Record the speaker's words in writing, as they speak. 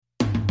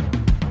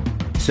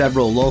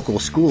Several local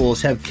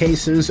schools have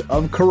cases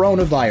of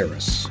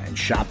coronavirus, and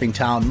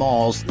Shoppingtown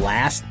Mall's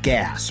last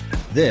gasp.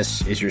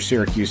 This is your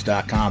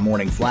Syracuse.com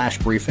morning flash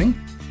briefing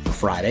for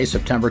Friday,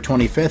 September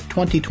 25th,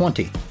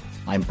 2020.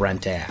 I'm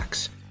Brent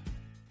Axe.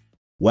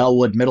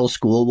 Wellwood Middle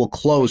School will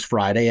close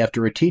Friday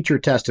after a teacher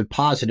tested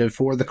positive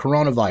for the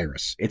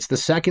coronavirus. It's the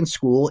second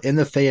school in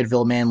the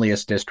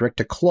Fayetteville-Manlius district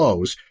to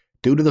close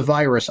due to the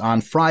virus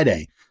on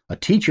Friday. A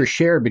teacher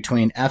shared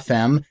between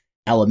FM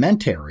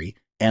Elementary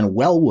and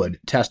Wellwood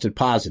tested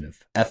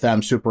positive.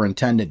 FM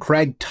Superintendent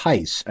Craig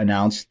Tice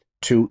announced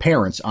to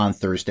parents on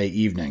Thursday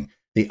evening.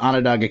 The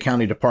Onondaga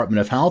County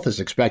Department of Health is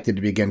expected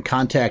to begin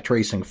contact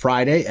tracing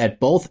Friday at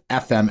both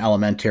FM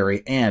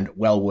Elementary and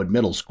Wellwood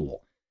Middle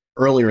School.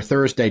 Earlier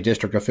Thursday,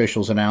 district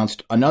officials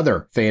announced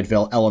another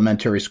Fayetteville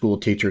elementary school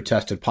teacher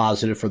tested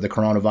positive for the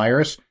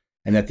coronavirus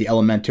and that the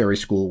elementary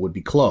school would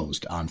be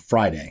closed on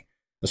Friday.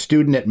 A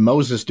student at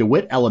Moses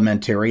DeWitt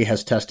Elementary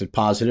has tested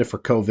positive for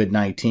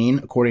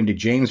COVID-19, according to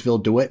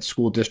Jamesville DeWitt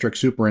School District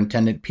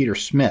Superintendent Peter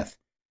Smith.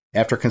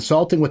 After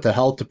consulting with the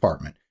health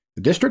department,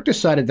 the district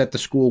decided that the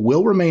school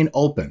will remain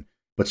open,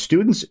 but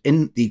students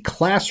in the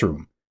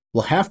classroom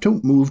will have to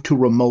move to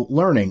remote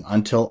learning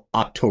until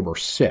October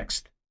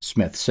 6th,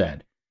 Smith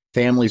said.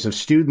 Families of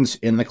students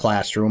in the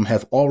classroom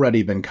have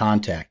already been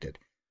contacted.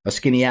 A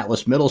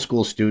Skaneateles Middle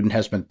School student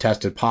has been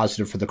tested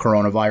positive for the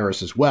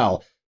coronavirus as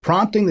well,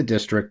 prompting the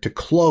district to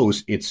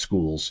close its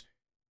schools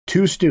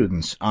to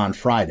students on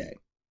Friday.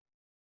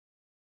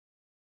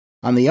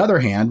 On the other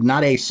hand,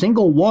 not a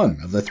single one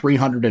of the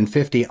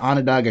 350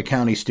 Onondaga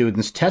County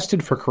students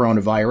tested for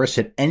coronavirus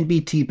at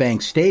NBT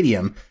Bank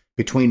Stadium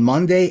between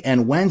Monday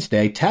and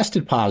Wednesday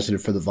tested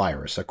positive for the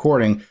virus,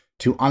 according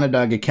to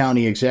Onondaga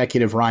County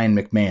Executive Ryan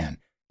McMahon.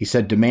 He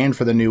said demand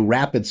for the new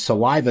rapid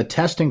saliva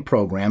testing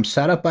program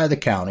set up by the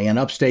county and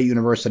Upstate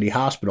University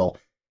Hospital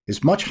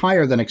is much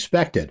higher than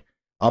expected.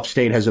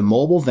 Upstate has a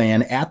mobile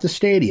van at the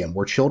stadium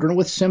where children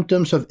with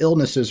symptoms of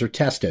illnesses are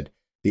tested.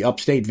 The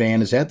Upstate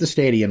van is at the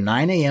stadium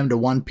 9 a.m. to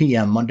 1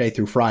 p.m. Monday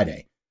through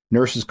Friday.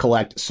 Nurses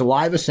collect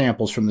saliva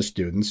samples from the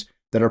students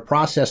that are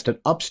processed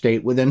at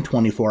Upstate within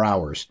 24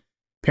 hours.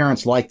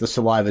 Parents like the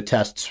saliva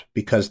tests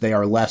because they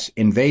are less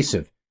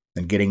invasive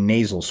than getting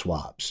nasal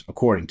swabs,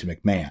 according to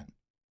McMahon.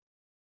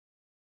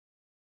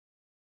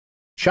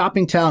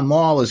 Shoppingtown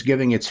Mall is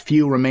giving its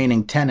few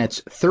remaining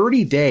tenants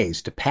 30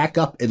 days to pack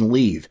up and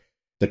leave.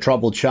 The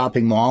troubled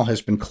shopping mall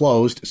has been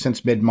closed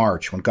since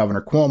mid-March when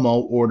Governor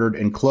Cuomo ordered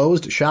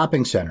enclosed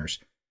shopping centers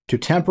to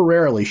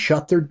temporarily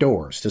shut their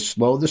doors to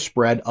slow the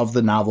spread of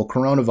the novel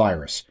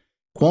coronavirus.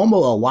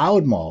 Cuomo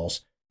allowed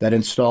malls that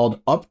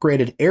installed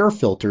upgraded air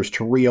filters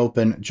to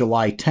reopen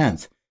July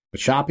 10th,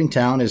 but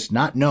Shoppingtown is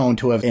not known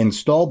to have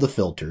installed the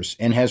filters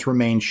and has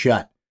remained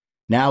shut.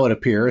 Now it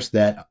appears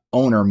that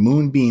owner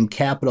Moonbeam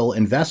Capital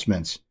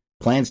Investments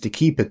plans to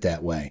keep it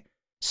that way.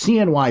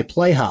 CNY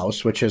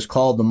Playhouse, which has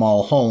called the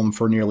mall home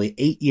for nearly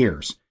 8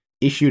 years,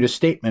 issued a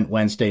statement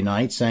Wednesday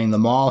night saying the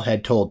mall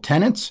had told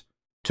tenants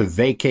to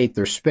vacate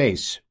their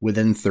space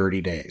within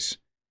 30 days.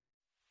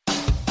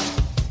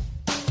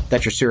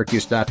 That's your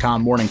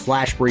Syracuse.com morning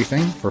flash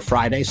briefing for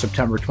Friday,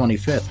 September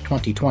 25th,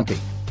 2020.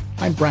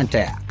 I'm Brent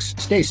Axe.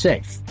 Stay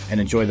safe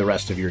and enjoy the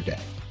rest of your day.